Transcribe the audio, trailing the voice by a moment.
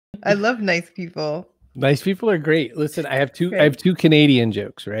I love nice people. Nice people are great. Listen, I have two Canadian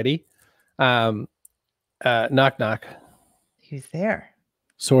jokes. Ready? Knock knock. Who's there?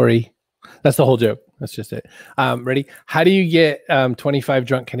 Sorry. That's the whole joke. That's just it. Ready? How do you get 25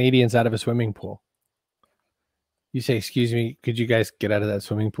 drunk Canadians out of a swimming pool? You say, excuse me, could you guys get out of that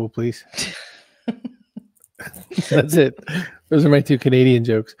swimming pool, please? That's it. Those are my two Canadian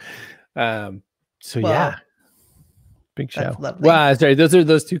jokes. Yeah. Big show. That's lovely. Wow, sorry. Those are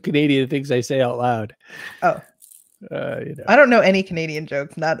those two Canadian things I say out loud. Oh. I don't know any Canadian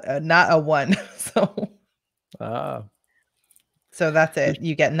jokes, not a one. So that's it.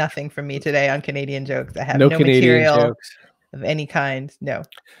 You get nothing from me today on Canadian jokes. I have no material jokes of any kind. No.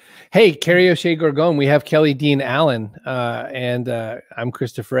 Hey, Kerry O'Shea Gorgone. We have Kelly Dean Allen, and I'm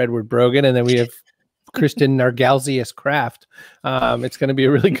Christopher Edward Brogan, and then we have Kristen Nargalzius Craft. It's going to be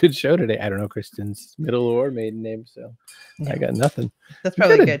a really good show today. I don't know Kristen's middle or maiden name, so I got nothing. That's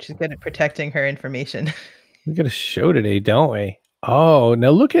probably good. She's good at protecting her information. We got a show today, don't we? Oh,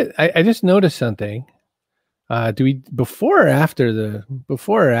 now look at, I just noticed something. Do we before or after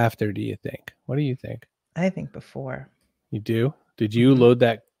do you think? What do you think? I think before. You do? Did you load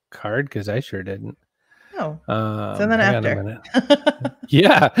that card? Because I sure didn't. No. So then after.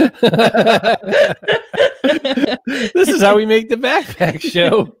 Yeah. This is how we make the Backpack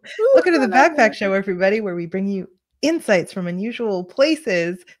Show. Welcome to the Backpack Show, everybody, where we bring you insights from unusual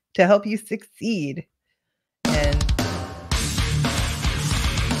places to help you succeed. And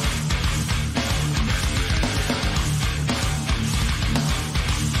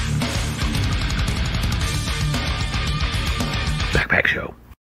Backpack Show.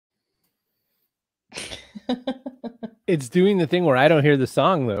 It's doing the thing where I don't hear the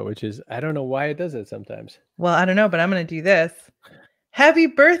song, though, which is, I don't know why it does it sometimes. Well, I don't know, but I'm going to do this. Happy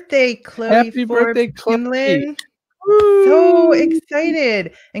birthday, Chloe. Happy birthday, Chloe. So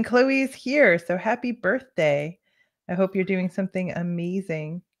excited. And Chloe is here. So happy birthday. I hope you're doing something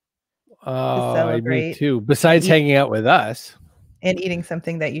amazing to celebrate. Me too. Besides hanging out with us. And eating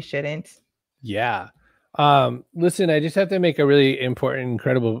something that you shouldn't. Yeah. Listen, I just have to make a really important,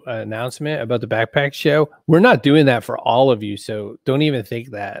 incredible announcement about the Backpack Show. We're not doing that for all of you, so don't even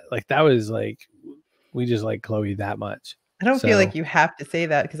think that. Like, that was like, we just like Chloe that much. I don't feel like you have to say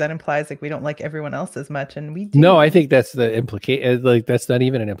that, because that implies like we don't like everyone else as much, and we do. No, I think that's the implication. Like, that's not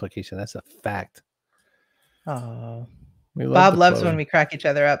even an implication. That's a fact. Oh, Bob loves when we crack each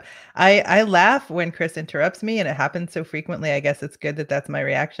other up. I laugh when Chris interrupts me, and it happens so frequently. I guess it's good that that's my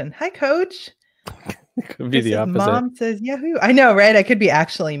reaction. Hi, Coach. Could be the opposite. Mom says Yahoo. I know, right? I could be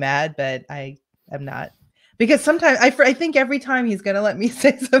actually mad, but I am not, because sometimes I think every time he's gonna let me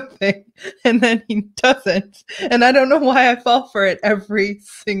say something, and then he doesn't, and I don't know why I fall for it every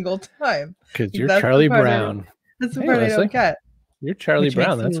single time. Because you're Charlie Brown. That's the part I don't get. You're Charlie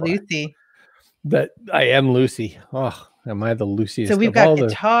Brown. That's why. Lucy. That I am Lucy. Oh, am I the Lucyest? So we've got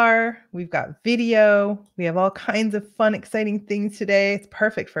guitar, we've got video, we have all kinds of fun, exciting things today. It's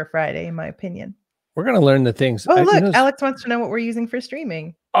perfect for Friday, in my opinion. We're going to learn the things. Oh, look, Alex wants to know what we're using for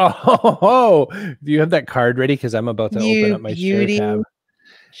streaming. Oh, do you have that card ready? Because I'm about to open up my share tab.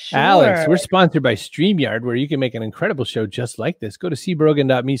 Sure. Alex, we're sponsored by StreamYard, where you can make an incredible show just like this. Go to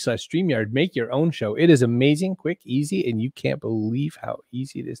cbrogan.me/StreamYard. Make your own show. It is amazing, quick, easy, and you can't believe how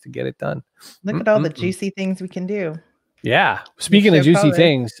easy it is to get it done. Look at all the juicy things we can do. Yeah. Speaking of juicy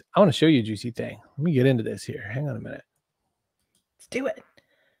things, I want to show you a juicy thing. Let me get into this here. Hang on a minute. Let's do it.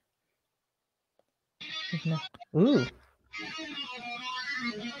 Ooh.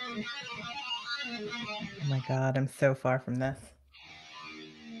 Oh my God, I'm so far from this.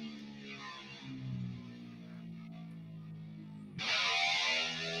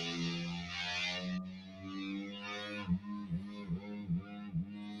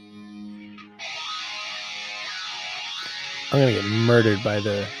 I'm going to get murdered by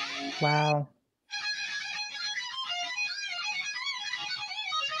the... Wow.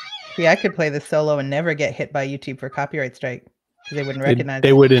 See, I could play the solo and never get hit by YouTube for copyright strike, because they wouldn't recognize it.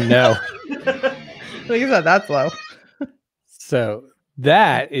 They wouldn't know. Look at that, that's low. So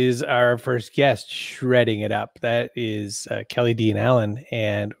that is our first guest shredding it up. That is Kelly Dean Allen,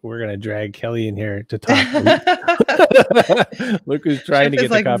 and we're going to drag Kelly in here to talk. Look who's trying to get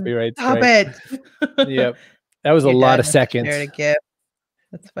the copyright strike. Stop it. Yep. That was a lot of seconds.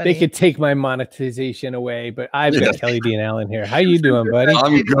 That's funny. They could take my monetization away, but I've got Kelly Dean Allen here. How you doing, buddy?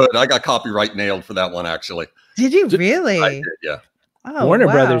 I'm good. I got copyright nailed for that one, actually. Did you really? I did, yeah. Oh, Warner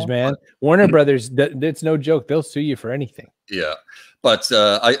Brothers, man. Warner Brothers, that's no joke. They'll sue you for anything. Yeah. But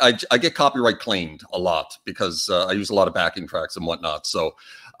I get copyright claimed a lot because I use a lot of backing tracks and whatnot. So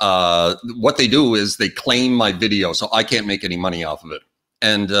what they do is they claim my video, so I can't make any money off of it.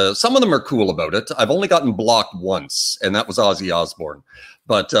 And some of them are cool about it. I've only gotten blocked once, and that was Ozzy Osbourne.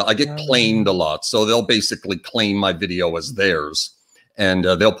 But I get claimed a lot. So they'll basically claim my video as theirs, and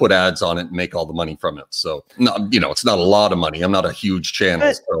they'll put ads on it and make all the money from it. So, you know, it's not a lot of money. I'm not a huge channel.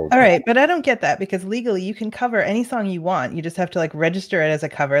 But, all right, but I don't get that, because legally you can cover any song you want. You just have to like register it as a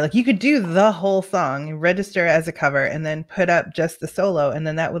cover. Like you could do the whole song, register as a cover, and then put up just the solo, and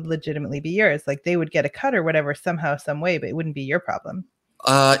then that would legitimately be yours. Like they would get a cut or whatever somehow, some way, but it wouldn't be your problem.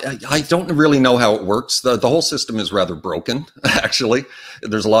 I don't really know how it works. The whole system is rather broken, actually.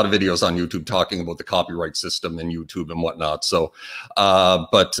 There's a lot of videos on YouTube talking about the copyright system and YouTube and whatnot. So,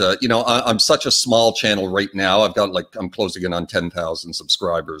 you know, I'm such a small channel right now. I've got I'm closing in on 10,000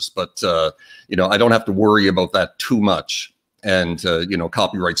 subscribers, but, you know, I don't have to worry about that too much. And, you know,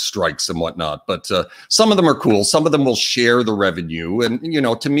 copyright strikes and whatnot. But some of them are cool. Some of them will share the revenue. And, you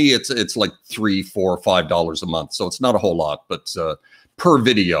know, to me, it's like $3, $4, $5 a month. So it's not a whole lot, but per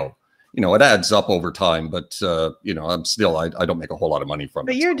video, you know, it adds up over time. But, you know, I don't make a whole lot of money from it.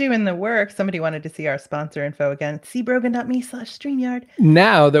 But you're doing the work. Somebody wanted to see our sponsor info again. cbrogan.me/StreamYard.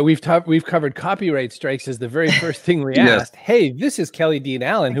 Now that we've covered copyright strikes as the very first thing we asked, hey, this is Kelly Dean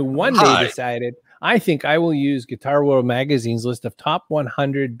Allen, who one day decided, I think I will use Guitar World Magazine's list of top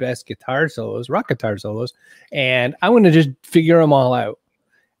 100 best guitar solos, rock guitar solos, and I'm going to just figure them all out.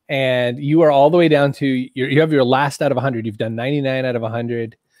 And you are all the way down to, you have your last out of 100. You've done 99 out of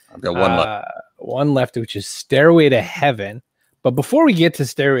 100. I've got one left. One left, which is Stairway to Heaven. But before we get to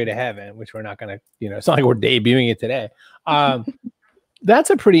Stairway to Heaven, which we're not going to, you know, it's not like we're debuting it today. That's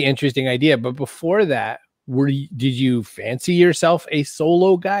a pretty interesting idea. But before that, did you fancy yourself a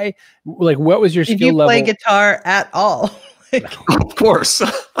solo guy? Like, what was your skill level? Did you play guitar at all? Of course.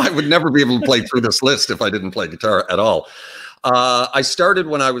 I would never be able to play through this list if I didn't play guitar at all. I started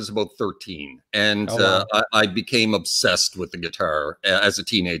when I was about 13, and I became obsessed with the guitar as a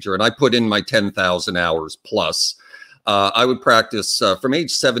teenager, and I put in my 10,000 hours plus. I would practice from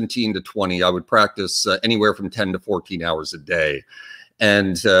age 17 to 20. I would practice anywhere from 10 to 14 hours a day.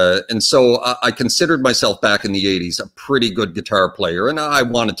 And so I considered myself back in the 80s a pretty good guitar player, and I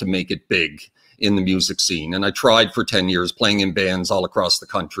wanted to make it big in the music scene. And I tried for 10 years playing in bands all across the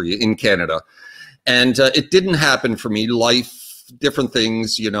country, in Canada. And it didn't happen for me. Life, different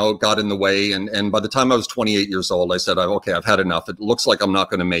things, you know, got in the way. And by the time I was 28 years old, I said, okay, I've had enough. It looks like I'm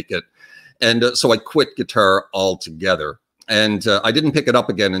not going to make it. And so I quit guitar altogether. And I didn't pick it up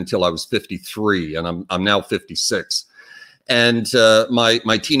again until I was 53, and I'm now 56. And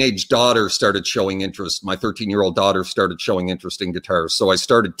my teenage daughter started showing interest. My 13-year-old daughter started showing interest in guitar. So I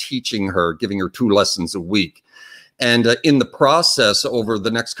started teaching her, giving her 2 lessons a week. And in the process, over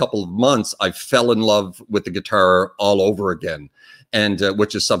the next couple of months, I fell in love with the guitar all over again, and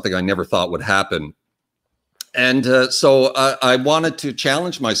which is something I never thought would happen. And so I wanted to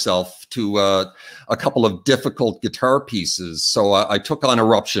challenge myself to a couple of difficult guitar pieces. So I took on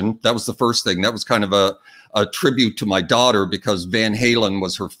Eruption. That was the first thing. That was kind of a tribute to my daughter, because Van Halen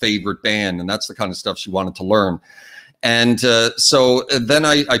was her favorite band, and that's the kind of stuff she wanted to learn. And so then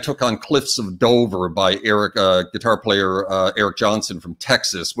I took on Cliffs of Dover by guitar player Eric Johnson from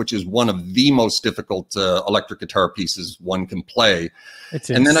Texas, which is one of the most difficult electric guitar pieces one can play. It's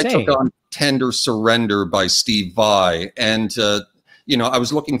and insane. Then I took on Tender Surrender by Steve Vai. And, you know, I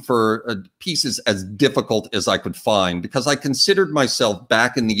was looking for pieces as difficult as I could find, because I considered myself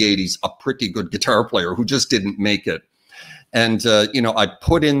back in the 80s a pretty good guitar player who just didn't make it. And, you know, I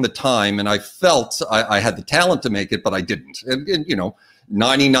put in the time, and I felt I had the talent to make it, but I didn't. And you know,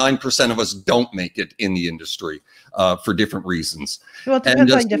 99% of us don't make it in the industry for different reasons. Well, it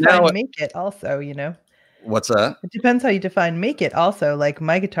depends how you define make it also, you know. What's that? It depends how you define make it also. Like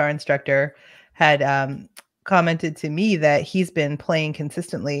my guitar instructor had commented to me that he's been playing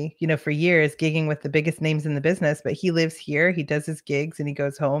consistently, you know, for years, gigging with the biggest names in the business, but he lives here, he does his gigs, and he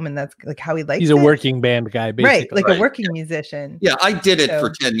goes home, and that's like how he likes it. He's a working band guy, basically. Right, like a working musician. Yeah, I did it for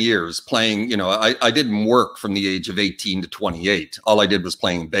 10 years playing, you know, I didn't work from the age of 18 to 28. All I did was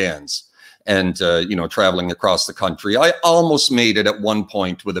playing bands and, you know, traveling across the country. I almost made it at one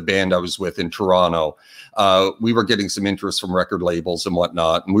point with a band I was with in Toronto. We were getting some interest from record labels and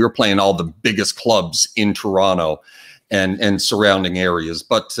whatnot, and we were playing all the biggest clubs in Toronto and surrounding areas.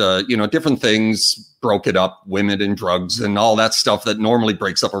 But, you know, different things broke it up, women and drugs and all that stuff that normally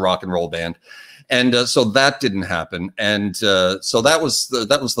breaks up a rock and roll band. And so that didn't happen. And so that was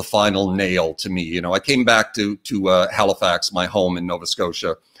the final nail to me. You know, I came back to Halifax, my home in Nova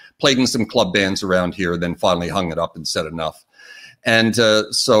Scotia, played in some club bands around here, then finally hung it up and said enough. And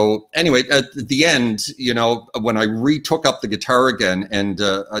so anyway, at the end, you know, when I retook up the guitar again, and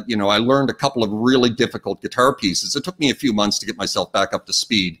you know, I learned a couple of really difficult guitar pieces. It took me a few months to get myself back up to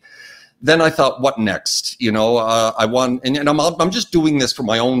speed. Then I thought, what next? You know, I want, and I'm just doing this for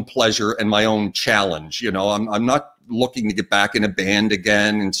my own pleasure and my own challenge. You know, I'm not looking to get back in a band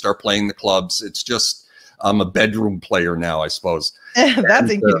again and start playing the clubs. It's just, I'm a bedroom player now, I suppose.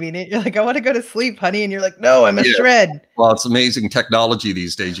 That's inconvenient. You're like, I want to go to sleep, honey. And you're like, no, I'm a shred. Well, it's amazing technology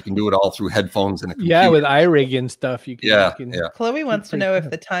these days. You can do it all through headphones and a computer. Yeah, with iRig and stuff. You can, Chloe wants to know if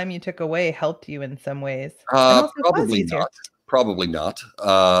the time you took away helped you in some ways. Probably not. Probably not.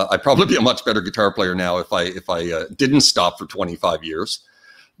 I'd probably be a much better guitar player now if I didn't stop for 25 years.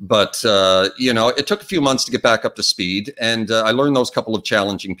 But, you know, it took a few months to get back up to speed. And I learned those couple of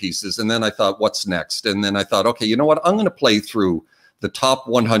challenging pieces. And then I thought, what's next? And then I thought, okay, you know what? I'm going to play through the top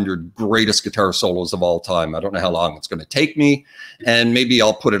 100 greatest guitar solos of all time. I don't know how long it's going to take me. And maybe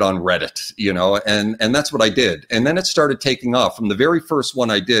I'll put it on Reddit, you know, and that's what I did. And then it started taking off from the very first one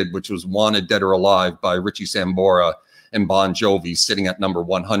I did, which was Wanted Dead or Alive by Richie Sambora and Bon Jovi, sitting at number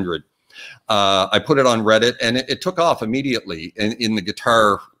 100. I put it on Reddit, and it took off immediately in the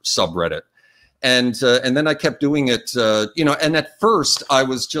guitar subreddit. And then I kept doing it, you know, and at first I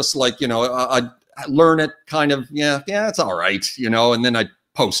was just like, you know, I'd learn it kind of, yeah, it's all right, you know, and then I'd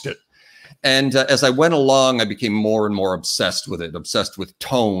post it. And as I went along, I became more and more obsessed with it, obsessed with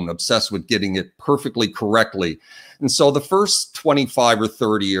tone, obsessed with getting it perfectly correctly. And so the first 25 or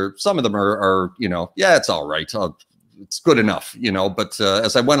 30, or some of them are you know, yeah, it's all right. It's good enough, you know, but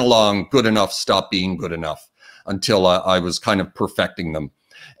as I went along, good enough stopped being good enough until I was kind of perfecting them.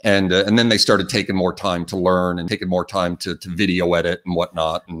 And then they started taking more time to learn and taking more time to video edit and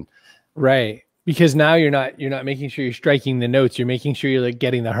whatnot. And right. Because now you're not making sure you're striking the notes. You're making sure you're like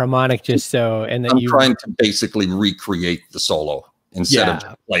getting the harmonic just so, and then I'm trying to basically recreate the solo instead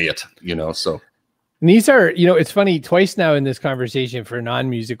of play it, you know, so. And these are, you know, it's funny, twice now in this conversation for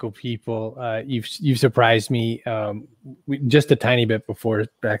non-musical people, you've surprised me just a tiny bit before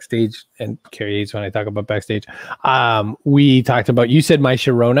backstage, and Kerry hates when I talk about backstage. We talked about, you said My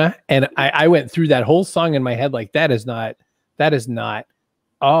Sharona, and I went through that whole song in my head like, that is not,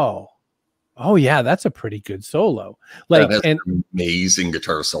 oh yeah, that's a pretty good solo. Like, that has an amazing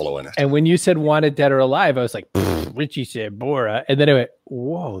guitar solo in it. And when you said Wanted Dead or Alive, I was like, Richie Sambora. And then I went,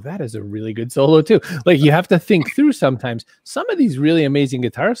 whoa, that is a really good solo too. Like, you have to think through sometimes. Some of these really amazing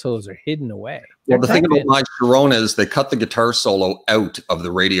guitar solos are hidden away. Well, the thing about My Sharona is they cut the guitar solo out of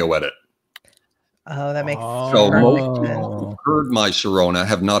the radio edit. Oh, that makes sense. So most people who heard My Sharona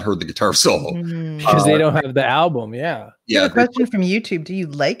have not heard the guitar solo. Because they don't have the album, yeah. Yeah. A question from YouTube. Do you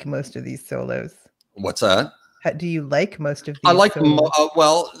like most of these solos? What's that? Do you like most of these I like solos?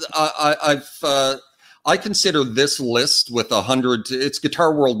 well, I consider this list with 100, it's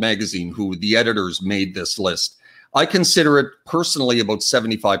Guitar World magazine who the editors made this list. I consider it personally about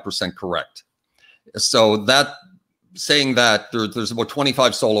 75% correct. So that, saying that, there's about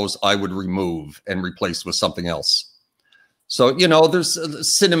 25 solos I would remove and replace with something else. So, you know, there's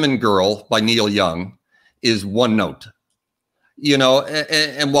Cinnamon Girl by Neil Young is one note, you know,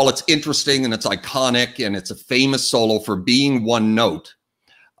 and while it's interesting and it's iconic and it's a famous solo for being one note,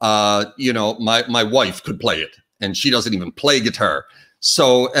 you know, my wife could play it and she doesn't even play guitar.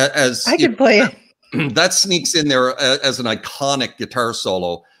 So as I could play it, that sneaks in there as an iconic guitar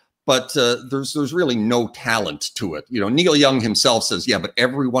solo. But there's really no talent to it. You know, Neil Young himself says, yeah, but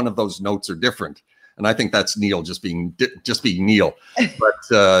every one of those notes are different. And I think that's Neil just being Neil.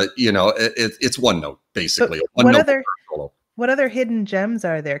 But, you know, it's one note, basically. What other hidden gems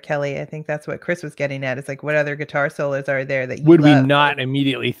are there, Kelly? I think that's what Chris was getting at. It's like, what other guitar solos are there that you would love? We not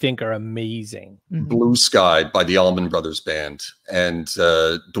immediately think are amazing? Blue Sky by the Allman Brothers Band and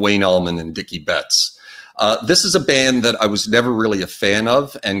Duane Allman and Dickie Betts. This is a band that I was never really a fan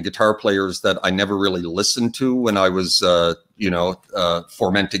of, and guitar players that I never really listened to when I was, you know,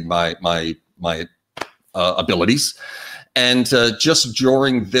 fomenting my abilities. And just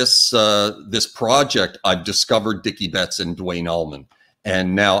during this this project, I've discovered Dickie Betts and Duane Allman,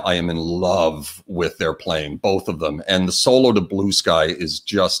 and now I am in love with their playing, both of them. And the solo to Blue Sky is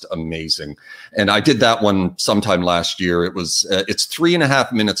just amazing. And I did that one sometime last year. It was it's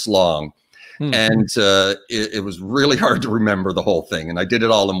 3.5 minutes long. And it was really hard to remember the whole thing. And I did it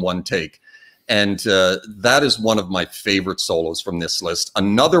all in one take. And that is one of my favorite solos from this list.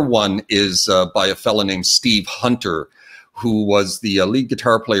 Another one is by a fella named Steve Hunter, who was the lead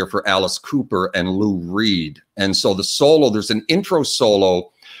guitar player for Alice Cooper and Lou Reed. And so the solo, there's an intro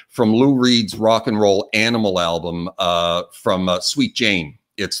solo from Lou Reed's Rock and Roll Animal album from Sweet Jane.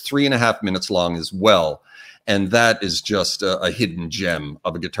 It's 3.5 minutes long as well. And that is just a hidden gem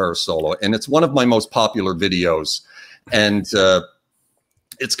of a guitar solo. And it's one of my most popular videos. And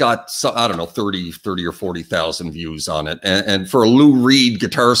it's got, I don't know, 30 or 40,000 views on it. And for a Lou Reed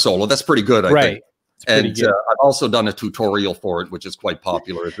guitar solo, that's pretty good, I think. And I've also done a tutorial for it, which is quite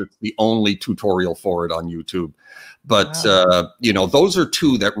popular. It's the only tutorial for it on YouTube. But, you know, those are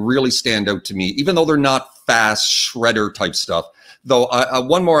two that really stand out to me, even though they're not fast shredder type stuff. Though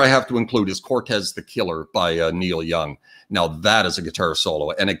one more I have to include is Cortez the Killer by Neil Young. Now that is a guitar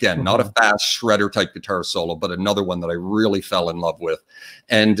solo. And again, not a fast shredder type guitar solo, but another one that I really fell in love with.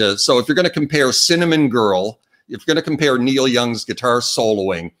 And so if you're going to compare Cinnamon Girl, if you're going to compare Neil Young's guitar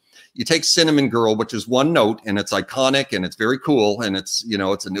soloing, you take Cinnamon Girl, which is one note and it's iconic and it's very cool. And it's, you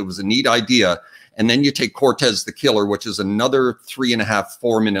know, it was a neat idea. And then you take Cortez the Killer, which is another 3.5,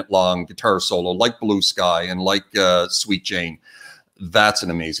 4 minute long guitar solo, like Blue Sky and like Sweet Jane. That's an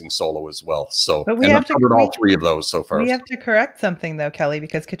amazing solo as well. So, but I've covered all three of those so far. We have to correct something though, Kelly,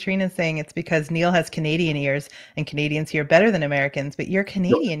 because Katrina's saying it's because Neil has Canadian ears and Canadians hear better than Americans, but you're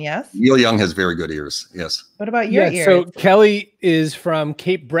Canadian, yes? Neil Young has very good ears, yes. What about your ears? So Kelly is from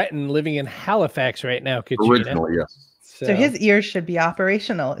Cape Breton, living in Halifax right now, Katrina. Originally, yes. So his ears should be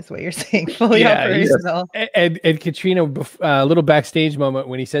operational, is what you're saying, fully operational. And Katrina, a little backstage moment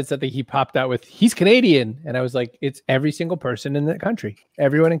when he said something, he popped out with, he's Canadian. And I was like, it's every single person in the country.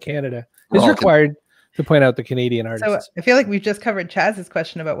 Everyone in Canada is required to point out the Canadian artists. So I feel like we've just covered Chaz's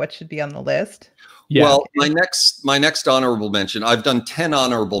question about what should be on the list. Yeah. Well, my next honorable mention, I've done 10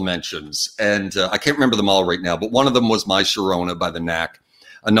 honorable mentions, and I can't remember them all right now, but one of them was My Sharona by the Knack.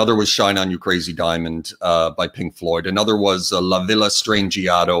 Another was Shine On You Crazy Diamond by Pink Floyd. Another was La Villa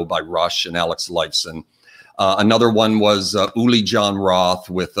Strangiato by Rush and Alex Lifeson. Another one was Uli John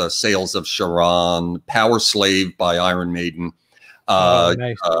Roth with Sails of Charon, Power Slave by Iron Maiden.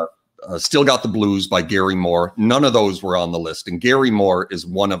 Nice. Still Got the Blues by Gary Moore. None of those were on the list. And Gary Moore is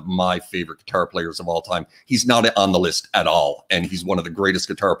one of my favorite guitar players of all time. He's not on the list at all. And he's one of the greatest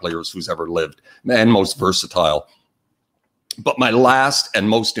guitar players who's ever lived and most versatile. But my last and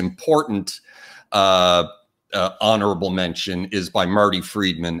most important honorable mention is by Marty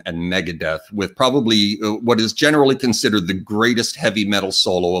Friedman and Megadeth, with probably what is generally considered the greatest heavy metal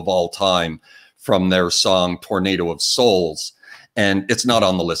solo of all time from their song Tornado of Souls. And it's not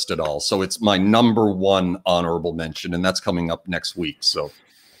on the list at all. So it's my #1 honorable mention, and that's coming up next week. So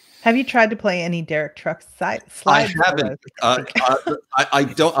have you tried to play any Derek Trucks slide? I haven't. I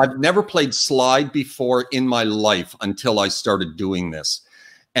don't. I've never played slide before in my life until I started doing this.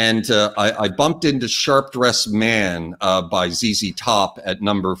 And I bumped into Sharp Dressed Man by ZZ Top at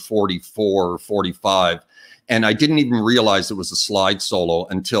number 44 or 45. And I didn't even realize it was a slide solo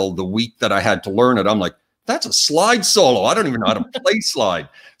until the week that I had to learn it. I'm like, that's a slide solo. I don't even know how to play slide.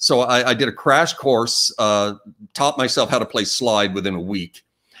 So I did a crash course, taught myself how to play slide within a week.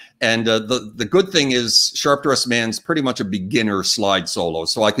 And the good thing is Sharp Dressed Man's pretty much a beginner slide solo.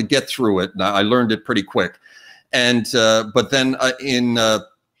 So I could get through it. And I learned it pretty quick. And but then a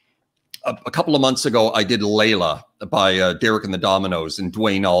couple of months ago, I did Layla by Derek and the Dominoes and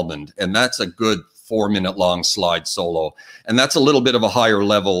Dwayne Allman. And that's a good 4 minute long slide solo. And that's a little bit of a higher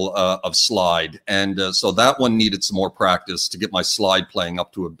level of slide. And so that one needed some more practice to get my slide playing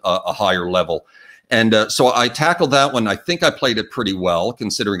up to a higher level. And so I tackled that one. I think I played it pretty well,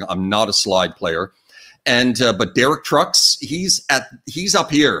 considering I'm not a slide player. And but Derek Trucks, he's up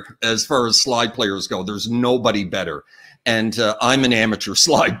here as far as slide players go. There's nobody better. And I'm an amateur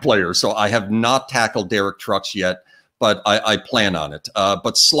slide player, so I have not tackled Derek Trucks yet, but I plan on it.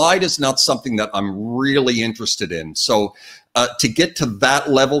 But slide is not something that I'm really interested in. So to get to that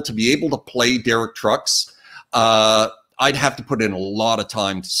level, to be able to play Derek Trucks, I'd have to put in a lot of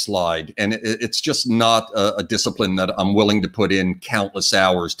time to slide. And it's just not a discipline that I'm willing to put in countless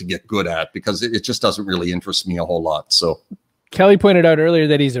hours to get good at, because it just doesn't really interest me a whole lot. So Kelly pointed out earlier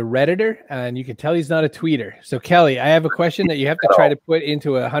that he's a Redditor, and you can tell he's not a tweeter. So Kelly, I have a question that you have to try to put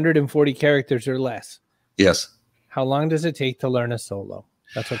into 140 characters or less. Yes. How long does it take to learn a solo?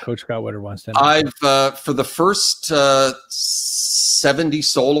 That's what Coach Gottwater wants to know. I've for the first 70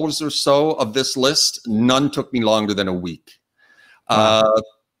 solos or so of this list, none took me longer than a week. The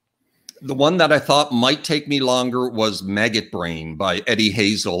one that I thought might take me longer was Maggot Brain by Eddie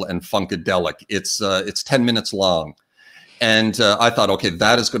Hazel and Funkadelic. It's 10 minutes long. And I thought, okay,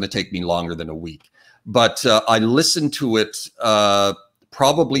 that is going to take me longer than a week. But I listened to it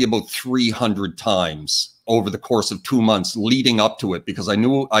probably about 300 times over the course of 2 months leading up to it, because I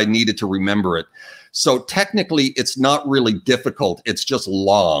knew I needed to remember it. So technically, it's not really difficult. It's just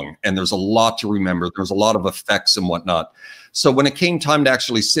long, and there's a lot to remember. There's a lot of effects and whatnot. So when it came time to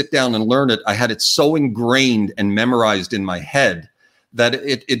actually sit down and learn it, I had it so ingrained and memorized in my head that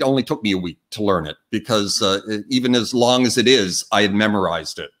it only took me a week to learn it, because even as long as it is, I had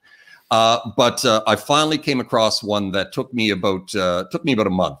memorized it. But I finally came across one that took me about a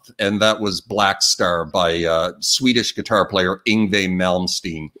month, and that was Black Star by Swedish guitar player Yngwie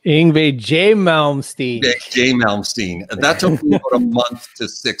Malmsteen. Yngwie J. Malmsteen. J. Malmsteen. That took me about a month to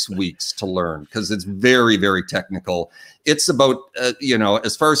 6 weeks to learn, because it's very, very technical. It's about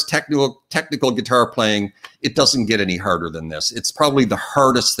as far as technical guitar playing, it doesn't get any harder than this. It's probably the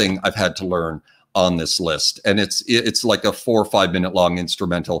hardest thing I've had to learn on this list, and it's like a 4 or 5 minute long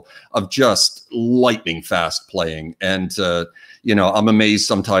instrumental of just lightning fast playing. And I'm amazed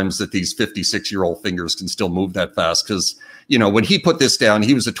sometimes that these 56-year-old fingers can still move that fast, because when he put this down,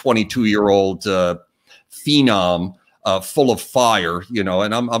 he was a 22-year-old phenom, full of fire,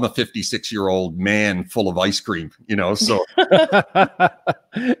 and I'm a 56-year-old man full of ice cream, so.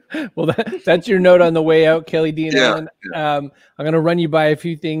 Well, that's your note on the way out, Kelly Dean. Yeah. I'm going to run you by a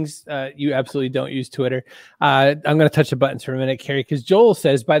few things. You absolutely don't use Twitter. I'm going to touch the buttons for a minute, Kerry, because Joel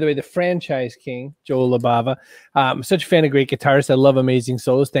says, by the way, the franchise king, Joel Labava, I'm such a fan of great guitarists. I love amazing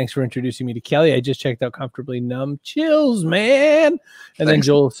solos. Thanks for introducing me to Kelly. I just checked out Comfortably Numb. Chills, man. And then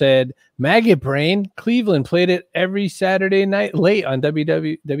Joel said, Maggot Brain, Cleveland played it every Saturday night late on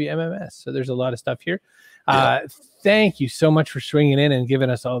WMMS. So there's a lot of stuff here. Yeah. Thank you so much for swinging in and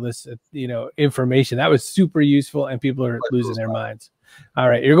giving us all this, information. That was super useful, and people are losing their minds. All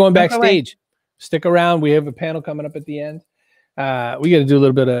right, you're going backstage. Stick around. We have a panel coming up at the end. We got to do a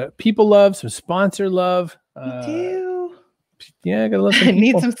little bit of people love, some sponsor love. We do. Yeah, I got to love some I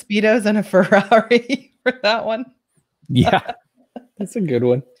need some Speedos and a Ferrari for that one. Yeah, that's a good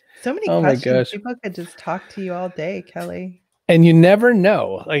one. So many questions. My gosh. People could just talk to you all day, Kelly. And you never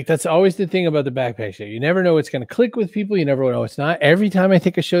know. Like, that's always the thing about the Backpack Show. You never know what's going to click with people. You never know it's not. Every time I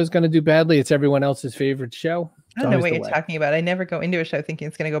think a show is going to do badly, it's everyone else's favorite show. I don't know what you're talking about. I never go into a show thinking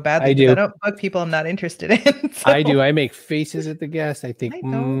it's going to go badly. I do. I don't book people I'm not interested in. So. I do. I make faces at the guests. I think,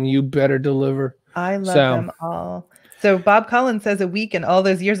 you better deliver. I love them all. So Bob Collins says a week and all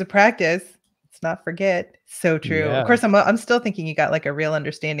those years of practice. Let's not forget. So true. Yeah. Of course, I'm still thinking you got like a real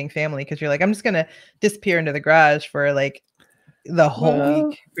understanding family, because you're like, I'm just going to disappear into the garage for like the whole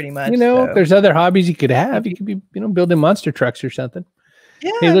week, pretty much. There's other hobbies you could have. You could be, building monster trucks or something.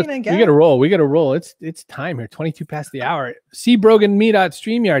 Yeah, hey, look, we got to roll. We got to roll. It's time here. 22 past the hour. See Brogan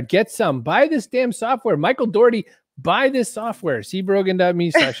me.StreamYard. Get some. Buy this damn software. Michael Doherty, buy this software. See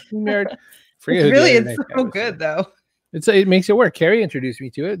Brogan.me/StreamYard. It's so good though. It makes it work. Kerry introduced me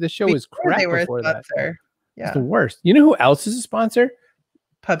to it. This show was crap before that. Yeah, it's the worst. You know who else is a sponsor?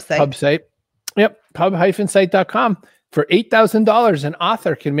 PubSite. Yep, pub-site.com. For $8,000, an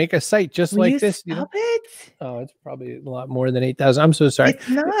author can make a site just like this. It? Oh, it's probably a lot more than $8,000. I'm so sorry. It's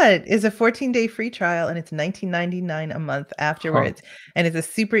not. It's a 14-day free trial, and it's $19.99 a month afterwards. And it's a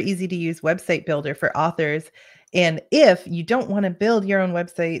super easy to use website builder for authors. And if you don't want to build your own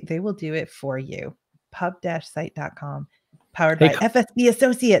website, they will do it for you. Pub-site.com. Powered by FSB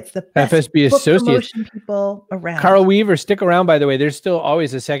Associates, the best FSB Associates promotion people around. Carl Weaver, stick around, by the way. There's still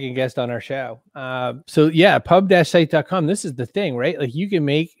always a second guest on our show. So yeah, pub-site.com. This is the thing, right? Like, you can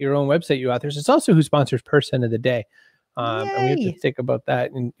make your own website, you authors. It's also who sponsors Person of the Day. And we have to think about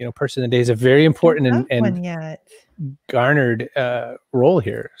that. And, Person of the Day is a very important and garnered role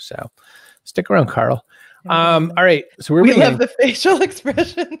here. So stick around, Carl. All right. So we love the facial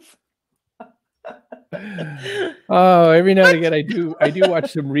expressions. Oh, every now and again I do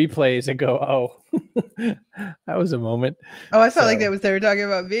watch some replays and go, oh, that was a moment. Oh, I felt like they were talking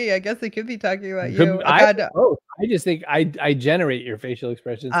about me. I guess they could be talking about you. I just think I generate your facial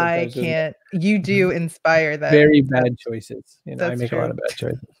expressions. I can't. You do inspire that. Very bad choices. I make a lot of bad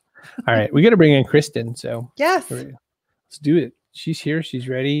choices. All right, we got to bring in Kristen. So yes, let's do it. She's here. She's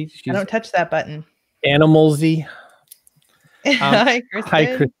ready. I don't touch that button. Animalz. Hi, Kristen. Hi,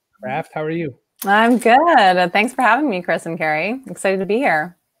 Kristen Kraft. How are you? I'm good. Thanks for having me, Chris and Kerry. Excited to be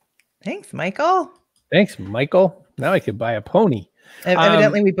here. Thanks, Michael. Thanks, Michael. Now I could buy a pony.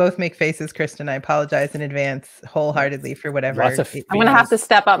 Evidently, we both make faces, Kristen. I apologize in advance wholeheartedly for whatever. I'm going to have to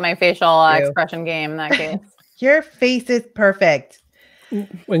step up my facial expression game in that case. Your face is perfect.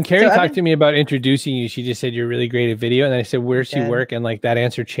 When Kerry talked to me about introducing you, she just said you're really great at video. And then I said, where's she work? And like that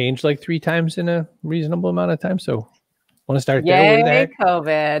answer changed like 3 times in a reasonable amount of time. So want to start there? Yay,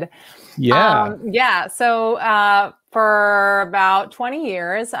 COVID. Yeah. So for about 20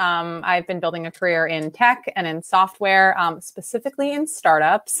 years, I've been building a career in tech and in software, specifically in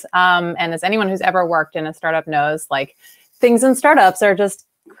startups. And as anyone who's ever worked in a startup knows, like, things in startups are just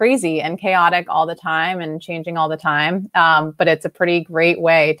crazy and chaotic all the time and changing all the time. But it's a pretty great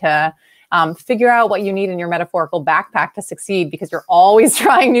way to figure out what you need in your metaphorical backpack to succeed, because you're always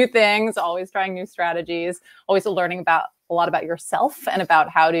trying new things, always trying new strategies, always learning about a lot about yourself and about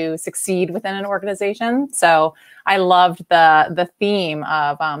how to succeed within an organization. So I loved the theme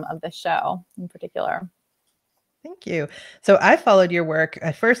of the show in particular. Thank you. So I followed your work.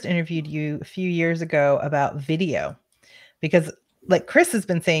 I first interviewed you a few years ago about video, because like Chris has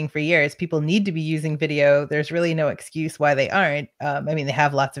been saying for years, people need to be using video. There's really no excuse why they aren't. I mean, they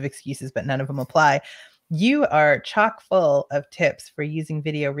have lots of excuses, but none of them apply. You are chock full of tips for using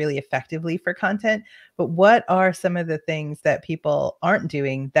video really effectively for content. But what are some of the things that people aren't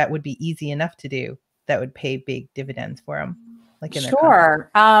doing that would be easy enough to do that would pay big dividends for them? Like in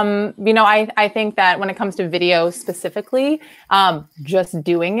sure. You know, I think that when it comes to video specifically, just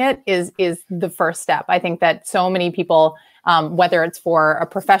doing it is the first step. I think that so many people, whether it's for a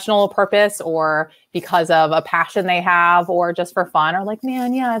professional purpose or because of a passion they have or just for fun, are like,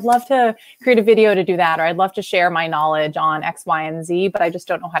 man, yeah, I'd love to create a video to do that, or I'd love to share my knowledge on X, Y, and Z, but I just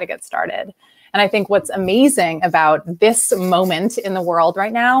don't know how to get started. And I think what's amazing about this moment in the world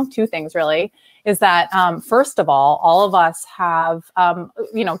right now, two things really, is that first of all of us have,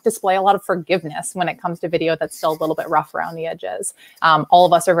 you know, display a lot of forgiveness when it comes to video that's still a little bit rough around the edges. All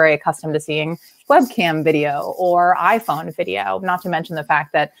of us are very accustomed to seeing webcam video or iPhone video, not to mention the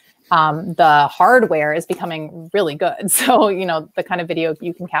fact that the hardware is becoming really good. So, you know, the kind of video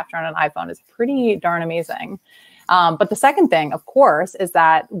you can capture on an iPhone is pretty darn amazing. But the second thing, of course, is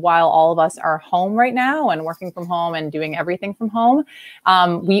that while all of us are home right now and working from home and doing everything from home,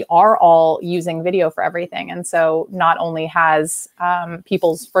 we are all using video for everything. And so not only has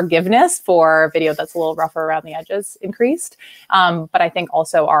people's forgiveness for video that's a little rougher around the edges increased, but I think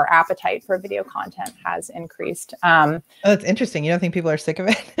also our appetite for video content has increased. Oh, that's interesting. You don't think people are sick of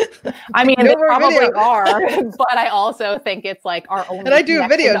it? I mean, they probably are, but I also think it's like our only and I do a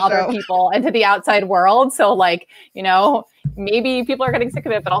video to other people and to the outside world. So like, you know, maybe people are getting sick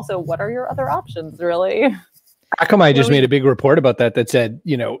of it, but also what are your other options really? Akamai just made a big report about that said,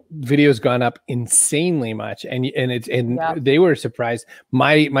 you know, video's gone up insanely much, and they were surprised.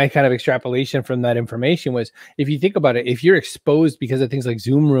 My kind of extrapolation from that information was, if you think about it, if you're exposed because of things like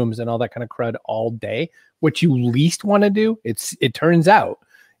Zoom rooms and all that kind of crud all day, what you least want to do, it turns out,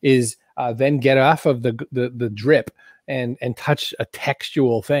 is then get off of the drip and touch a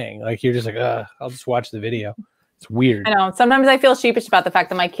textual thing. Like you're just like, I'll just watch the video. It's weird. I know. Sometimes I feel sheepish about the fact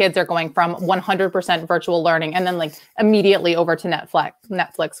that my kids are going from 100% virtual learning and then like immediately over to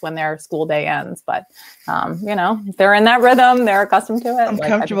Netflix when their school day ends. But, you know, they're in that rhythm. They're accustomed to it. I'm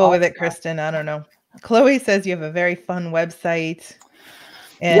comfortable with it, Kristen. I don't know. Chloe says you have a very fun website.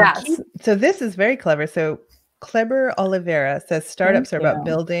 And yes. So this is very clever. So Kleber Oliveira says startups are about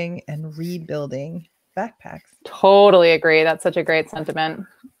building and rebuilding backpacks. Totally agree. That's such a great sentiment.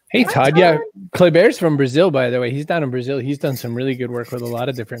 Hey, Todd. Yeah. Kleber's from Brazil, by the way. He's down in Brazil. He's done some really good work with a lot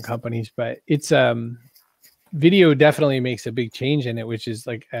of different companies, but it's video definitely makes a big change in it, which is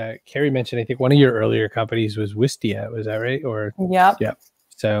like Kerry mentioned, I think one of your earlier companies was Wistia. Was that right? Or Yep.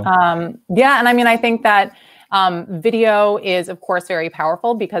 So yeah. And I mean, I think that video is, of course, very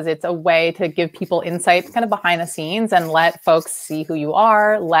powerful because it's a way to give people insights kind of behind the scenes and let folks see who you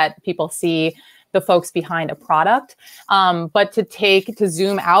are, let people see the folks behind a product, but to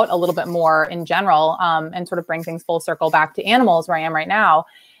zoom out a little bit more in general and sort of bring things full circle back to Animalz, where I am right now.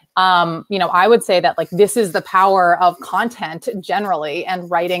 You know, I would say that like this is the power of content generally, and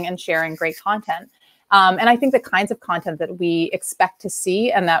writing and sharing great content. And I think the kinds of content that we expect to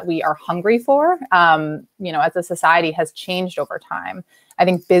see and that we are hungry for, you know, as a society has changed over time. I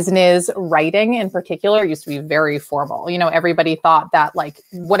think business writing in particular used to be very formal. You know, everybody thought that like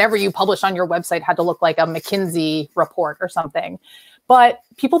whatever you publish on your website had to look like a McKinsey report or something. But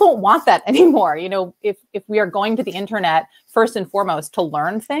people don't want that anymore. You know, if we are going to the internet first and foremost to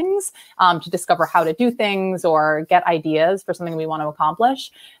learn things, to discover how to do things or get ideas for something we want to accomplish,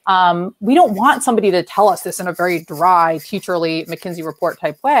 we don't want somebody to tell us this in a very dry, teacherly McKinsey report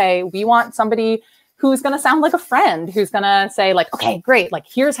type way. We want somebody who's going to sound like a friend, who's going to say like, okay, great. Like,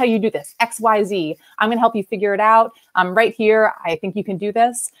 here's how you do this, X, Y, Z. I'm going to help you figure it out. I'm right here. I think you can do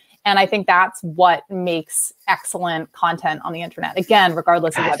this. And I think that's what makes excellent content on the internet. Again,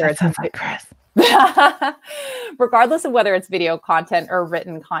 regardless of whether it's like Chris. regardless of whether it's video content or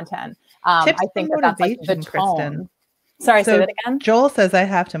written content. I think that's like the tone. Kristen. Sorry, say that again. Joel says I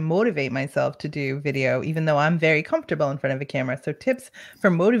have to motivate myself to do video, even though I'm very comfortable in front of a camera. So tips for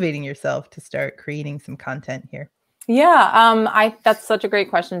motivating yourself to start creating some content here. Yeah, that's such a great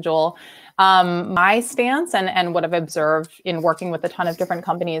question, Joel. My stance and what I've observed in working with a ton of different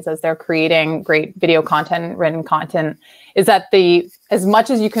companies as they're creating great video content, written content, is that as much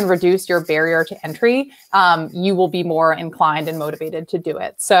as you can reduce your barrier to entry, you will be more inclined and motivated to do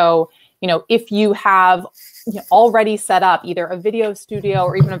it. So, if you have already set up either a video studio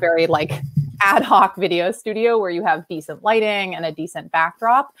or even a very ad hoc video studio where you have decent lighting and a decent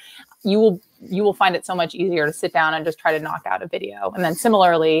backdrop, you will find it so much easier to sit down and just try to knock out a video. And then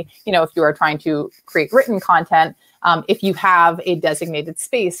similarly, if you are trying to create written content, if you have a designated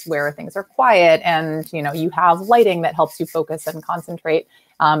space where things are quiet and you have lighting that helps you focus and concentrate,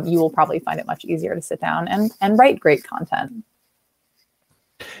 you will probably find it much easier to sit down and write great content.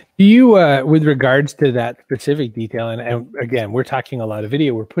 Do you, with regards to that specific detail, and again, we're talking a lot of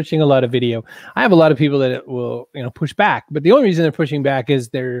video, we're pushing a lot of video. I have a lot of people that will, push back, but the only reason they're pushing back is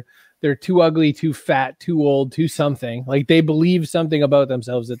they're too ugly, too fat, too old, too something. Like they believe something about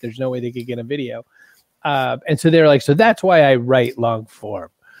themselves that there's no way they could get a video. And so they're like, so that's why I write long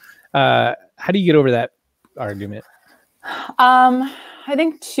form. How do you get over that argument? I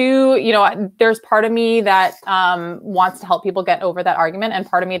think too, there's part of me that wants to help people get over that argument, and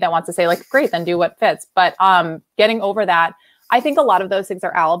part of me that wants to say great, then do what fits. But getting over that, I think a lot of those things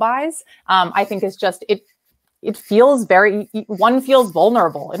are alibis. I think it's just, it feels one feels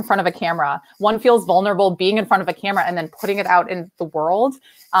vulnerable in front of a camera. One feels vulnerable being in front of a camera and then putting it out in the world.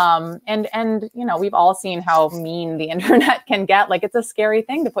 And we've all seen how mean the internet can get. It's a scary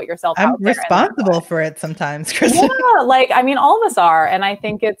thing to put yourself out there. I'm responsible for it sometimes, Kristen. Yeah, all of us are. And I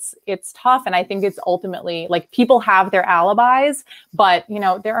think it's tough. And I think it's ultimately people have their alibis, but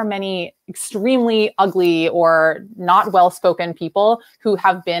there are many extremely ugly or not well-spoken people who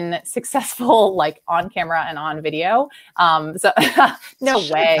have been successful on camera and on video. So no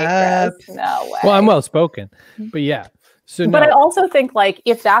way, Chris, no way. Well, I'm well-spoken, but yeah. So but I also think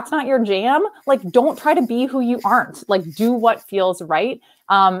if that's not your jam, don't try to be who you aren't. Do what feels right.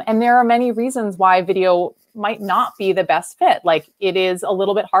 And there are many reasons why video might not be the best fit. It is a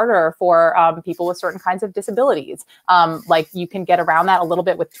little bit harder for people with certain kinds of disabilities. You can get around that a little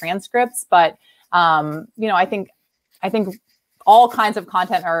bit with transcripts, but I think all kinds of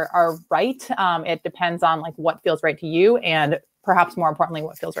content are right. It depends on what feels right to you, and perhaps more importantly,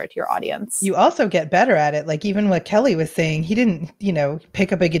 what feels right to your audience. You also get better at it. Even what Kelly was saying, he didn't,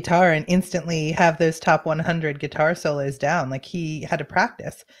 pick up a guitar and instantly have those top 100 guitar solos down. He had to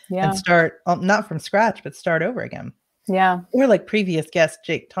practice and start, not from scratch, but start over again. Yeah. Or previous guest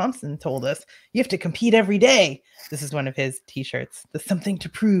Jake Thompson told us, you have to compete every day. This is one of his t-shirts, the Something to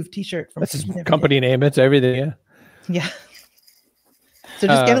Prove t-shirt. That's his company name. It's everything. Yeah. Yeah. So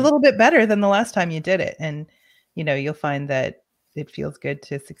just get a little bit better than the last time you did it. And, you'll find that it feels good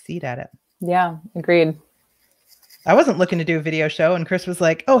to succeed at it. Yeah, agreed. I wasn't looking to do a video show, and Chris was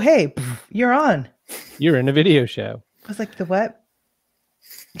like, oh, hey, you're on. You're in a video show. I was like, the what?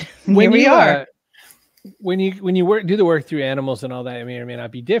 When we are. When you do the work through Animalz and all that, it may or may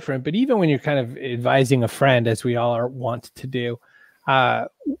not be different, but even when you're kind of advising a friend, as we all want to do, how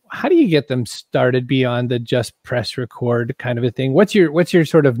do you get them started beyond the just press record kind of a thing? What's your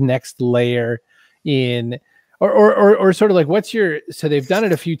sort of next layer in, or sort of so they've done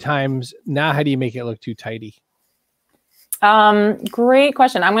it a few times. Now, how do you make it look too tidy? Great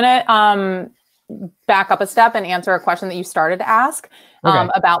question. I'm going to back up a step and answer a question that you started to ask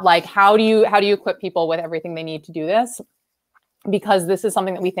about how do you equip people with everything they need to do this? Because this is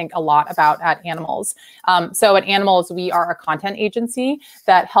something that we think a lot about at Animalz. So at Animalz, we are a content agency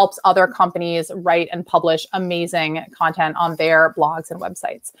that helps other companies write and publish amazing content on their blogs and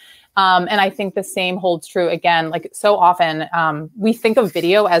websites. And I think the same holds true again, so often we think of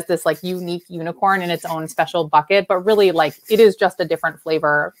video as this unique unicorn in its own special bucket, but really it is just a different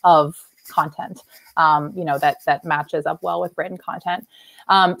flavor of content, that matches up well with written content.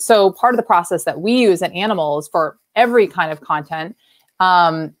 So part of the process that we use at Animalz for every kind of content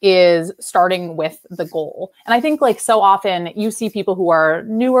is starting with the goal. And I think so often you see people who are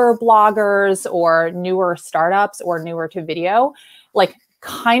newer bloggers or newer startups or newer to video,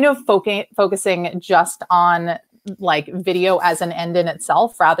 kind of focusing just on video as an end in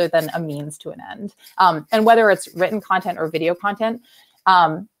itself rather than a means to an end. And whether it's written content or video content,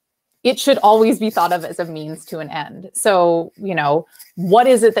 it should always be thought of as a means to an end. So, what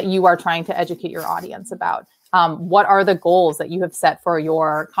is it that you are trying to educate your audience about? What are the goals that you have set for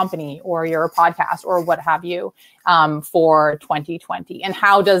your company or your podcast or what have you for 2020? And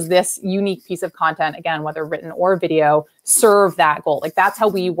how does this unique piece of content, again, whether written or video, serve that goal? Like that's how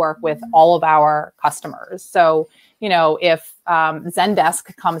we work with all of our customers. So, you know, if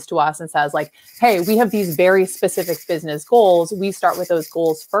Zendesk comes to us and says like, hey, we have these very specific business goals, we start with those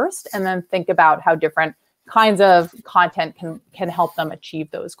goals first and then think about how different kinds of content can help them achieve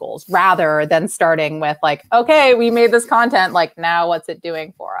those goals, rather than starting with like, okay, we made this content, like now what's it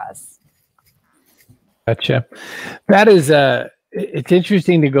doing for us? Gotcha. That is it's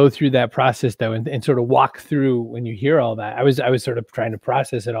interesting to go through that process though, and sort of walk through when you hear all that. I was sort of trying to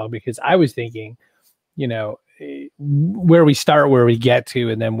process it all because I was thinking, you know, where we start, where we get to,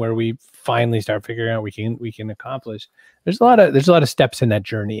 and then where we finally start figuring out we can accomplish. There's a lot of steps in that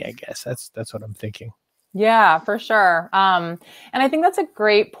journey, I guess. That's what I'm thinking. Yeah, for sure. And I think that's a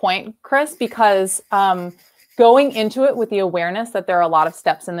great point, Chris, because going into it with the awareness that there are a lot of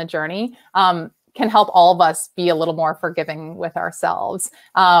steps in the journey can help all of us be a little more forgiving with ourselves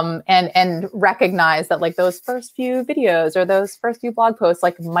and recognize that like those first few videos or those first few blog posts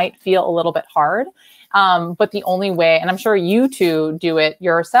like might feel a little bit hard. But the only way, and I'm sure you two do it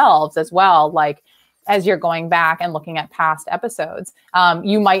yourselves as well, like as you're going back and looking at past episodes,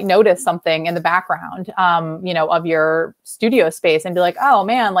 you might notice something in the background, you know, of your studio space and be like, oh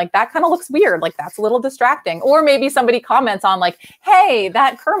man, like that kind of looks weird. Like that's a little distracting. Or maybe somebody comments on like, hey,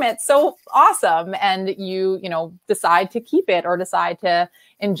 that Kermit's so awesome. And you know, decide to keep it or decide to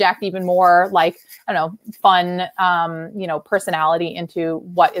inject even more like, I don't know, fun, you know, personality into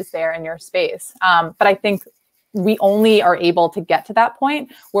what is there in your space. But I think we only are able to get to that point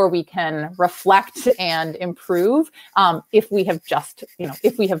where we can reflect and improve if we have just, you know,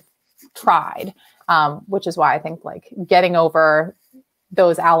 if we have tried, which is why I think like getting over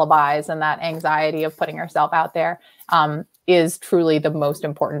those alibis and that anxiety of putting yourself out there is truly the most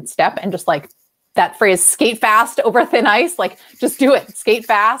important step. And just like that phrase, skate fast over thin ice, like just do it, skate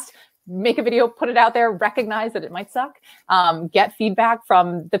fast. Make a video, put it out there, recognize that it might suck, get feedback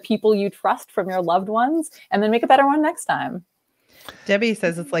from the people you trust, from your loved ones, and then make a better one next time. Debbie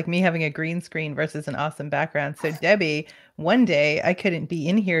says it's like me having a green screen versus an awesome background. So Debbie, one day I couldn't be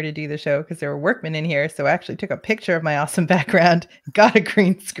in here to do the show because there were workmen in here. So I actually took a picture of my awesome background, got a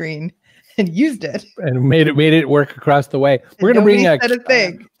green screen, and used it and made it work across the way. We're gonna bring we're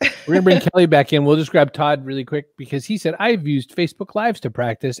gonna bring Kelly back in. We'll just grab Todd really quick because he said I've used Facebook Lives to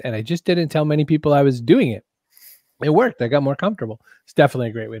practice and I just didn't tell many people I was doing it. It worked. I got more comfortable. It's definitely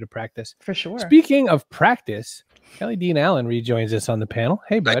a great way to practice. For sure. Speaking of practice, Kelly Dean Allen rejoins us on the panel.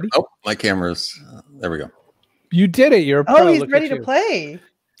 Hey, buddy. My camera's there. We go. You did it. You're a pro. He's ready to play.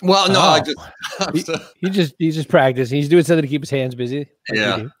 Well, no, he just practicing. He's doing something to keep his hands busy.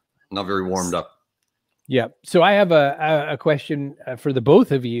 Yeah. Not very warmed up. Yeah. So I have a question for the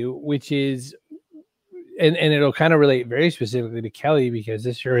both of you, which is, and it'll kind of relate very specifically to Kelly because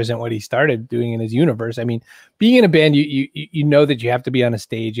this sure isn't what he started doing in his universe. I mean, being in a band, you know that you have to be on a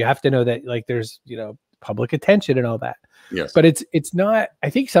stage. You have to know that like there's, you know, public attention and all that. Yes. But it's not. I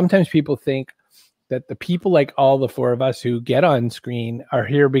think sometimes people think that the people like all the four of us who get on screen are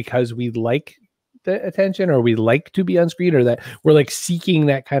here because we like the attention or we like to be on screen or that we're like seeking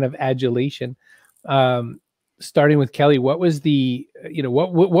that kind of adulation. Starting with Kelly, what was the, you know,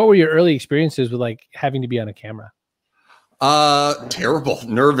 what were your early experiences with like having to be on a camera? Terrible,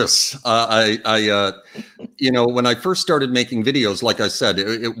 nervous. I you know, when I first started making videos, like I said,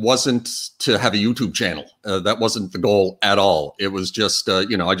 it wasn't to have a YouTube channel. That wasn't the goal at all. It was just,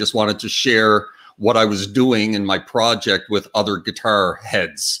 you know, I just wanted to share what I was doing in my project with other guitar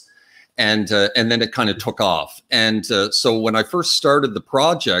heads. And then it kind of took off. And so when I first started the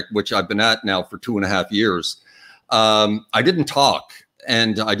project, which I've been at now for 2.5 years, I didn't talk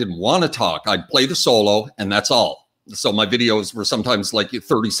and I didn't want to talk. I'd play the solo and that's all. So my videos were sometimes like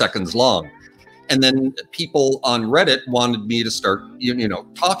 30 seconds long. And then people on Reddit wanted me to start, you know,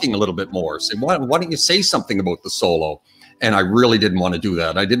 talking a little bit more. Say, why don't you say something about the solo? And I really didn't want to do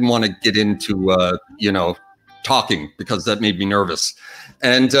that. I didn't want to get into, you know, talking because that made me nervous.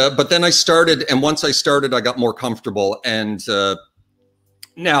 And but then I started, and once I started, I got more comfortable, and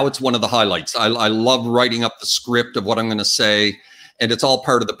now it's one of the highlights. I love writing up the script of what I'm going to say, and it's all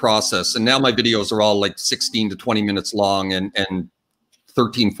part of the process. And now my videos are all like 16 to 20 minutes long, and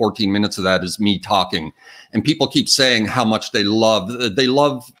 13, 14 minutes of that is me talking. And people keep saying how much they love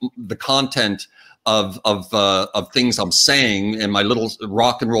the content of things I'm saying and my little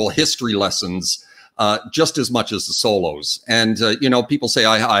rock and roll history lessons. Just as much as the solos. And, you know, people say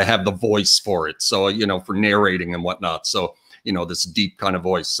I have the voice for it. So, you know, for narrating and whatnot. So, you know, this deep kind of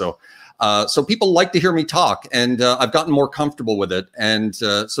voice. So So people like to hear me talk, and I've gotten more comfortable with it. And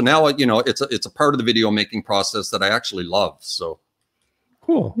so now, you know, it's a part of the video making process that I actually love. So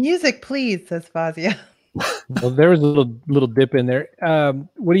cool. Music, please, says Fazia. Well, there was a little dip in there.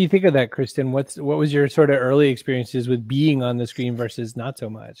 What do you think of that, Kristen? What was your sort of early experiences with being on the screen versus not so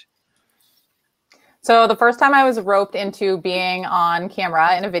much? So the first time I was roped into being on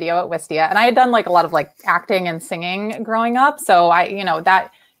camera in a video at Wistia, and I had done like a lot of like acting and singing growing up. So I, you know,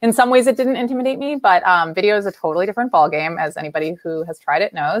 that in some ways it didn't intimidate me, but video is a totally different ballgame, as anybody who has tried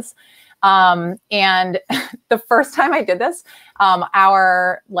it knows. And the first time I did this,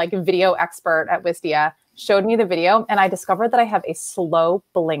 our like video expert at Wistia showed me the video, and I discovered that I have a slow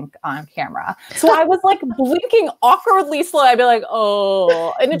blink on camera. So I was like blinking awkwardly slow. I'd be like,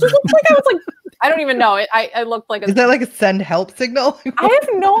 oh, and it just looked like I was like, I don't even know. I looked like Is that like a send help signal? I have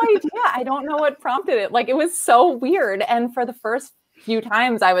no idea. I don't know what prompted it. Like, it was so weird. And for the first few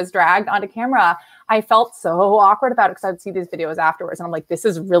times I was dragged onto camera, I felt so awkward about it because I'd see these videos afterwards and I'm like, this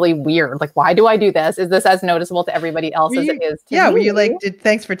is really weird. Like, why do I do this? Is this as noticeable to everybody else as it is to me? Were you like,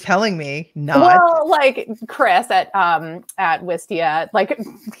 thanks for telling me? Not. Well, like Chris at Wistia, like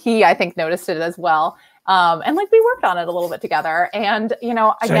he, I think, noticed it as well. And like we worked on it a little bit together, and you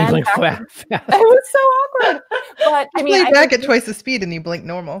know, again, it was so awkward. But I mean, I back at twice the speed, and you blink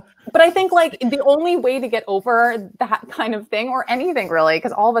normal. But I think like the only way to get over that kind of thing, or anything really,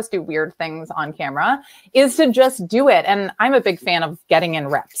 because all of us do weird things on camera, is to just do it. And I'm a big fan of getting in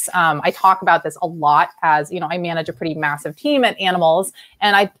reps. I talk about this a lot, as you know, I manage a pretty massive team at Animalz,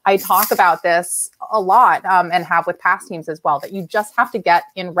 and I talk about this a lot, and have with past teams as well, that you just have to get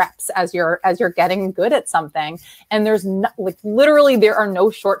in reps as you're getting good at something. And there's no, like, literally there are no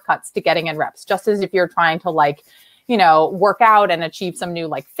shortcuts to getting in reps. Just as if you're trying to, like, you know, work out and achieve some new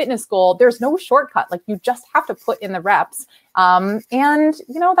like fitness goal, there's no shortcut. Like, you just have to put in the reps. And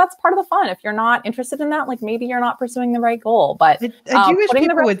you know, that's part of the fun. If you're not interested in that, like, maybe you're not pursuing the right goal. But I do wish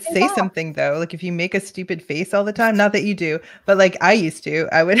people would say something though. Like, if you make a stupid face all the time, not that you do, but like I used to,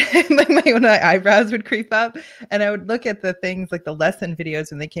 I would like my eyebrows would creep up, and I would look at the things like the lesson videos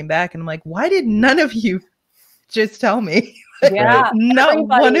when they came back, and I'm like, why did none of you just tell me? Yeah, not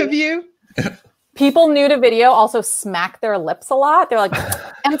one of you. People new to video also smack their lips a lot. They're like,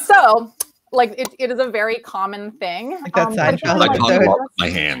 and so like it is a very common thing. Like that I talk a lot with my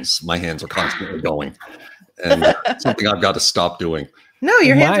hands. My hands are constantly going, and something I've got to stop doing. No,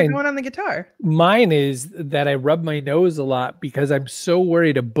 your hands are going on the guitar. Mine is that I rub my nose a lot because I'm so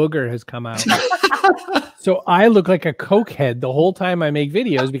worried a booger has come out. So I look like a cokehead the whole time I make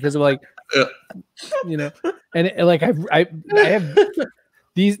videos because of like, you know, and like I have.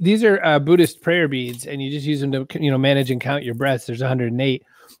 These are Buddhist prayer beads, and you just use them to, you know, manage and count your breaths. There's 108,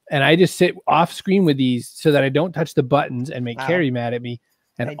 and I just sit off screen with these so that I don't touch the buttons and make Kerry mad at me,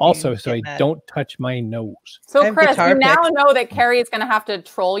 and also so I don't touch my nose. So Chris, you now know that Kerry is going to have to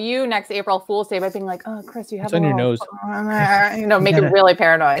troll you next April Fool's Day by being like, "Oh, Chris, you have it's on your nose," you know, make it really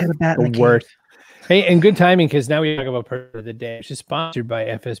paranoid. The worst. Hey, and good timing, because now we talk about Part of the Day, which is sponsored by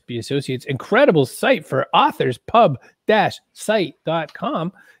FSB Associates. Incredible site for authors, pub-site.com.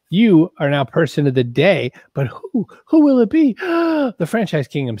 You are now person of the day, but who will it be? The franchise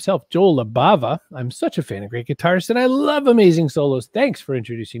king himself, Joel Labava. I'm such a fan of great guitarists, and I love amazing solos. Thanks for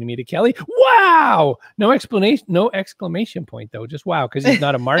introducing me to Kelly. Wow! No exclamation point, though. Just wow, because he's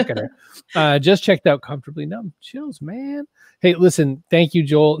not a marketer. Just checked out Comfortably Numb. Chills, man. Hey, listen, thank you,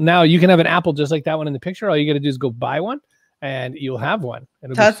 Joel. Now you can have an apple just like that one in the picture. All you got to do is go buy one, and you'll have one.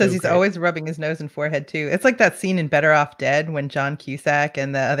 Todd says he's always rubbing his nose and forehead too. It's like that scene in Better Off Dead when John Cusack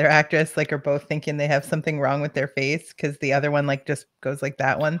and the other actress like are both thinking they have something wrong with their face because the other one like just goes like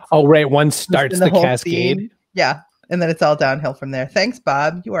that one. Oh, right. One starts the cascade. Scene. Yeah. And then it's all downhill from there. Thanks,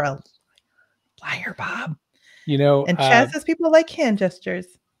 Bob. You are a liar, Bob. You know, and Chaz says people like hand gestures.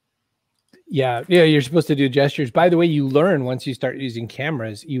 Yeah, you're supposed to do gestures. By the way, you learn once you start using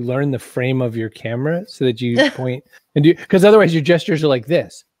cameras, you learn the frame of your camera so that you point and do, because otherwise your gestures are like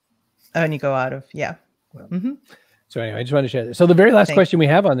this. Oh, and you go out of, yeah. So anyway, I just wanted to share this. So the very last question we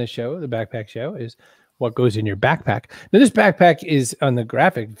have on this show, the backpack show, is what goes in your backpack. Now this backpack is on the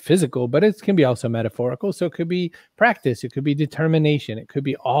graphic physical, but it can be also metaphorical. So it could be practice. It could be determination. It could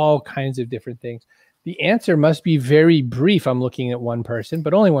be all kinds of different things. The answer must be very brief. I'm looking at one person,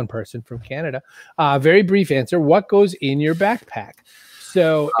 but only one person from Canada. Very brief answer. What goes in your backpack?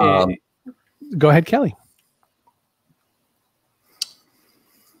 So go ahead, Kelly.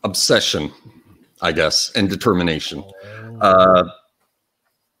 Obsession, I guess, and determination.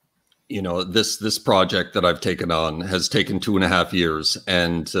 You know, this project that I've taken on has taken 2.5 years.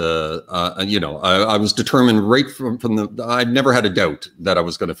 And, you know, I was determined right from the, I've never had a doubt that I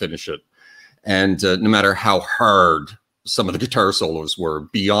was going to finish it. And no matter how hard some of the guitar solos were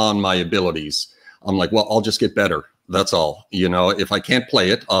beyond my abilities, I'm like, well, I'll just get better. That's all. You know, if I can't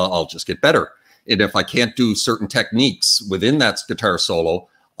play it, I'll just get better. And if I can't do certain techniques within that guitar solo,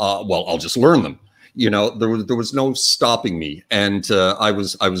 well, I'll just learn them. You know, there was no stopping me, and I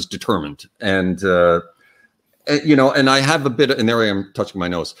was determined. And you know, and I have a bit of, and there I am touching my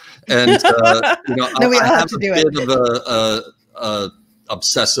nose, and you know, no, I have a bit of a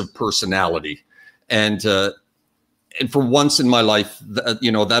obsessive personality, and for once in my life,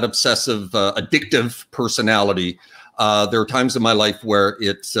 you know, that obsessive, addictive personality. There are times in my life where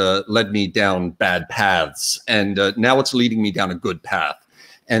it led me down bad paths, and now it's leading me down a good path.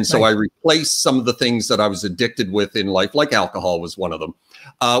 And so I replaced some of the things that I was addicted with in life, like alcohol was one of them,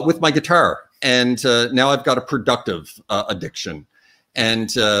 with my guitar. And now I've got a productive addiction,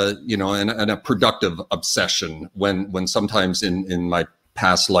 and you know, and a productive obsession. When sometimes in my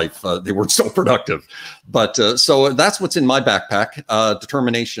past life they weren't so productive, but so that's what's in my backpack: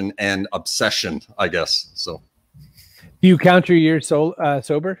 determination and obsession, I guess. So. Do you count your years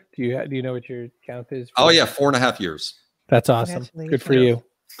sober? Do you know what your count is? Oh yeah, 4.5 years. That's awesome. Good for you.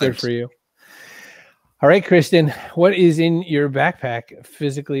 Good for you. All right, Kristen, what is in your backpack,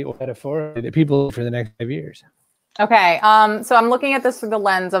 physically or metaphorically, that people for the next 5 years? Okay, so I'm looking at this through the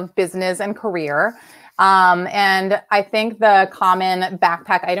lens of business and career. And I think the common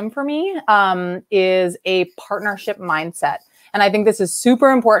backpack item for me is a partnership mindset. And I think this is super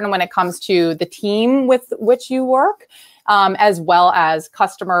important when it comes to the team with which you work, as well as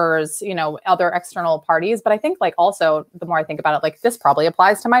customers, you know, other external parties. But I think like also the more I think about it, like this probably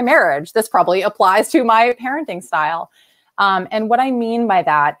applies to my marriage. This probably applies to my parenting style. And what I mean by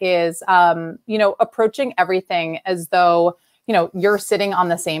that is, you know, approaching everything as though, you know, you're sitting on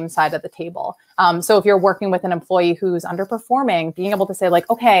the same side of the table. So if you're working with an employee who's underperforming, being able to say like,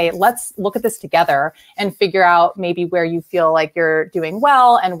 okay, let's look at this together and figure out maybe where you feel like you're doing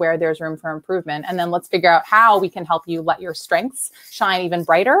well and where there's room for improvement. And then let's figure out how we can help you let your strengths shine even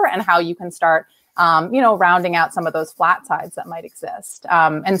brighter, and how you can start, you know, rounding out some of those flat sides that might exist.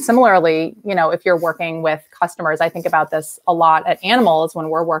 And similarly, you know, if you're working with customers, I think about this a lot at Animalz when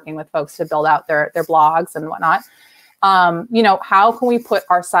we're working with folks to build out their blogs and whatnot. You know, how can we put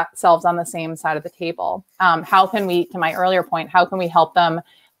ourselves on the same side of the table? How can we, to my earlier point, how can we help them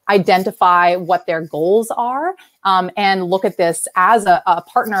identify what their goals are, and look at this as a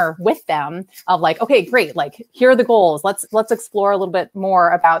partner with them of like, okay, great. Like, here are the goals. Let's explore a little bit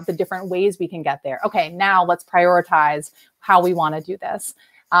more about the different ways we can get there. Okay, now let's prioritize how we want to do this.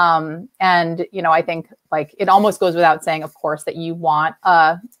 And, you know, I think like it almost goes without saying, of course, that you want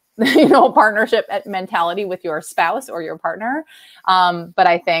you know, partnership mentality with your spouse or your partner. But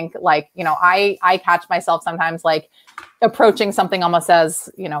I think like, you know, I catch myself sometimes like approaching something almost as,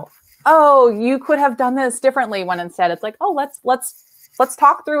 you know, oh, you could have done this differently, when instead it's like, oh, let's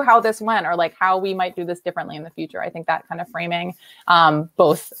talk through how this went, or like how we might do this differently in the future. I think that kind of framing,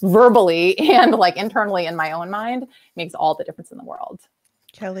 both verbally and like internally in my own mind, makes all the difference in the world.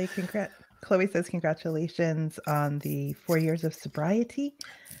 Kelly, Chloe says congratulations on the 4 years of sobriety.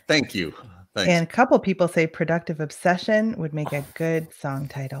 Thank you. Thanks. And a couple people say productive obsession would make a good song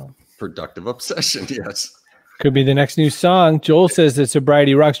title. Productive obsession, yes. Could be the next new song. Joel says that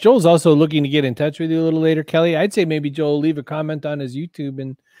sobriety rocks. Joel's also looking to get in touch with you a little later, Kelly. I'd say maybe Joel leave a comment on his YouTube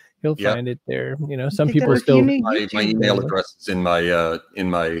and he'll find it there. You know, some people still. My email address is in my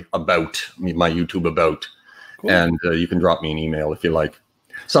about, my YouTube about, cool. And you can drop me an email if you like.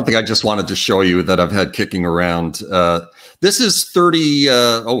 Something I just wanted to show you that I've had kicking around. This is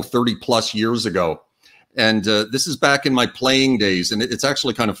 30 plus years ago. And this is back in my playing days. And it's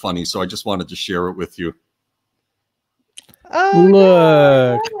actually kind of funny. So I just wanted to share it with you.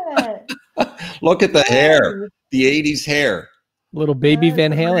 Oh, look. Look at the hair. The 80s hair. Little baby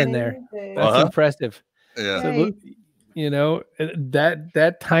Van Halen there. That's impressive. Yeah. So, you know,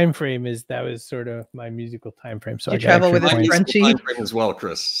 that time frame that was sort of my musical time frame. So you travel with a scrunchie time frame as well,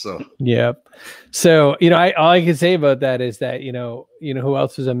 Chris. So yep. So you know, all I can say about that is that you know who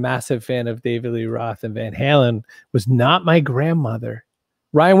else was a massive fan of David Lee Roth and Van Halen was not my grandmother.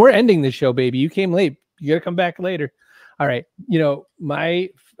 Ryan, we're ending the show, baby. You came late. You got to come back later. All right. You know, my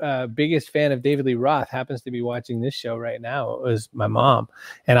biggest fan of David Lee Roth happens to be watching this show right now. It was my mom.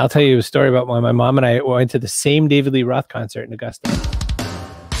 And I'll tell you a story about when my mom and I went to the same David Lee Roth concert in Augusta.